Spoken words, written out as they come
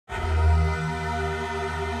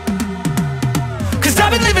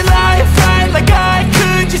right, like I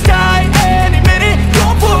could just die any minute.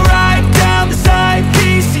 Going for a ride down the side,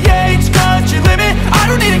 PCH, country limit. I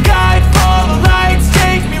don't need a guide, follow lights,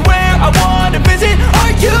 take me where I wanna visit.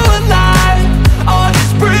 Are you alive? Or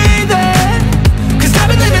just breathing? Cause I've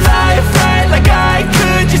been living life right, like I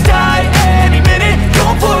could just die any minute.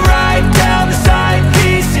 Going for a ride down the side,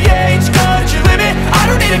 PCH, country limit. I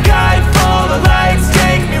don't need a guide, follow lights,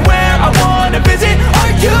 take me where I wanna visit.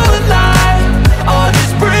 Are you alive? Or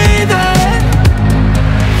just breathing?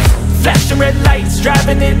 Flashing red lights,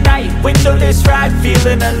 driving at night, windowless ride,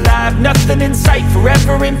 feeling alive. Nothing in sight,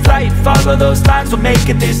 forever in flight. Follow those lines, we'll make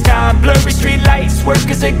it this time. Blurry street lights, work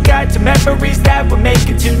as a guide to memories that we're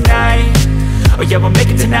making tonight. Oh yeah, we'll make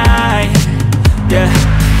it tonight. Yeah.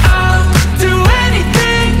 I'll do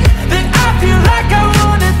anything that I feel like I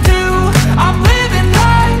wanna do. I'm living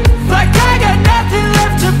life like I got nothing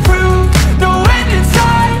left to prove. No end in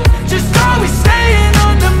sight, just always staying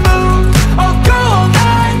on the move. I'll go all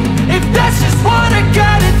night if that's just what I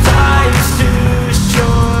gotta do. Life's too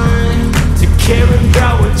short to care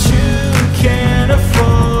about what you can't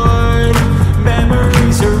afford.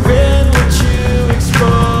 Memories are in what you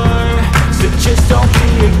explore, so just don't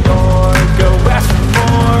be ignored. Go ask for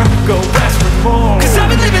more, go ask for more. Cause I've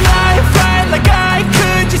been living life right, like I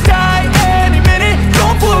could just die any minute.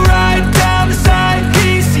 Going for a ride down the side,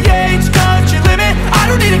 PCH, country limit. I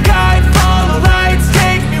don't need a guide, follow lights,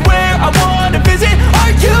 take me where I wanna visit.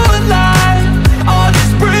 Are you alive? Or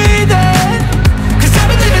just breathing? Cause I've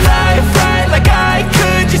been living life right, like I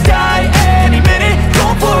could just die any minute.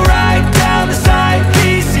 Going for a ride down the side,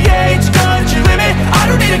 PCH, country limit. I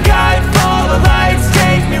don't need a guide, follow lights,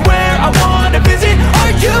 take me where I wanna visit.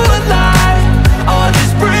 Are you alive? Or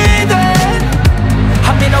just breathing?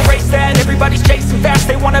 I'm in a race that everybody's chasing fast.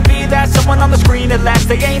 They wanna be that someone on the screen at last.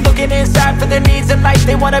 They ain't looking inside for their needs in life.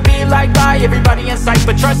 They wanna be liked by everybody in sight.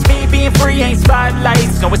 But trust me, being free ain't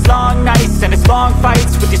spotlights. No, it's long nights and it's long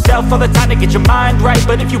fights with yourself all the time to get your mind right.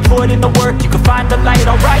 But if you put in the work, you can find the light,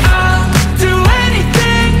 alright. I'll do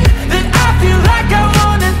anything that I feel like I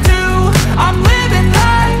wanna do. I'm living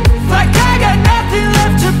life like I got nothing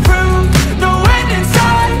left to prove. No end in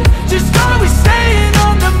sight, just always staying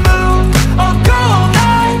on the move. I'll go all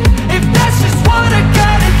night if that's just what I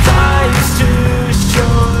gotta do. Life's too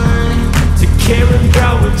short to care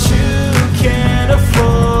about what you can't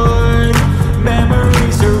afford.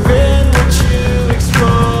 Memories are in what you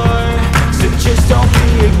explore, so just don't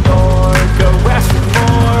be ignored. Go ask for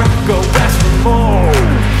more, go ask for more.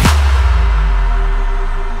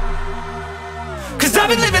 Cause I've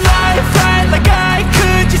been living life right, like I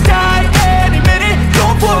could just die any minute.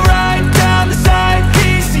 Going for a ride down the side,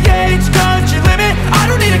 PCH, country limit. I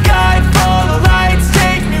don't need a guide, follow lights,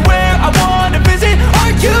 take me where I wanna visit.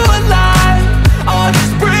 Are you alive? Or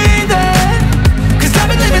just breathing? Cause I've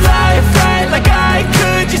been living life right, like I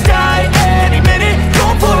could just die any minute.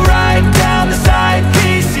 Going for a ride down the side,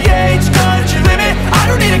 PCH, country limit. I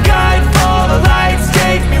don't need a guide, follow lights,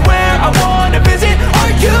 take me where I wanna visit.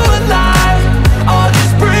 Are you alive? Or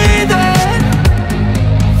just breathing?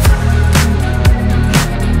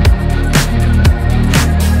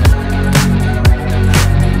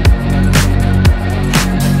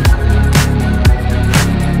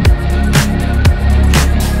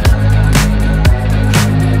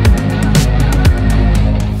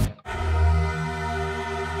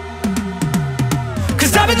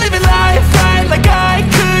 Cause I've been living life right, like I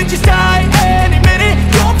could just die any minute.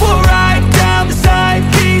 Going for a ride down the side,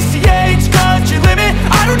 PCH, country limit.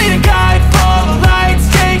 I don't need a guide, follow lights,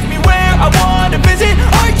 take me where I wanna visit.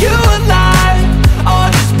 Are you alive? Or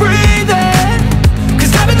just breathing?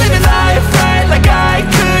 Cause I've been living life right, like I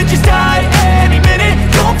could just die any minute.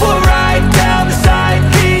 Going for a ride down the side,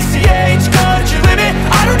 PCH, country limit.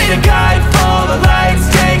 I don't need a guide, follow lights,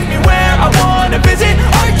 take me where I wanna visit.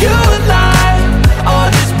 Are you alive? Or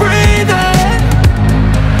just breathing?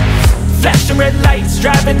 Flashing red lights,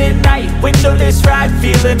 driving at night, windowless ride,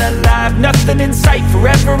 feeling alive. Nothing in sight,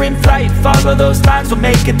 forever in flight. Follow those lines, we'll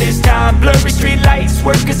make it this time. Blurry street lights,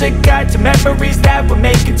 work as a guide to memories that we're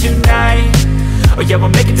making tonight. Oh yeah, we'll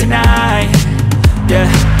make it tonight. Yeah.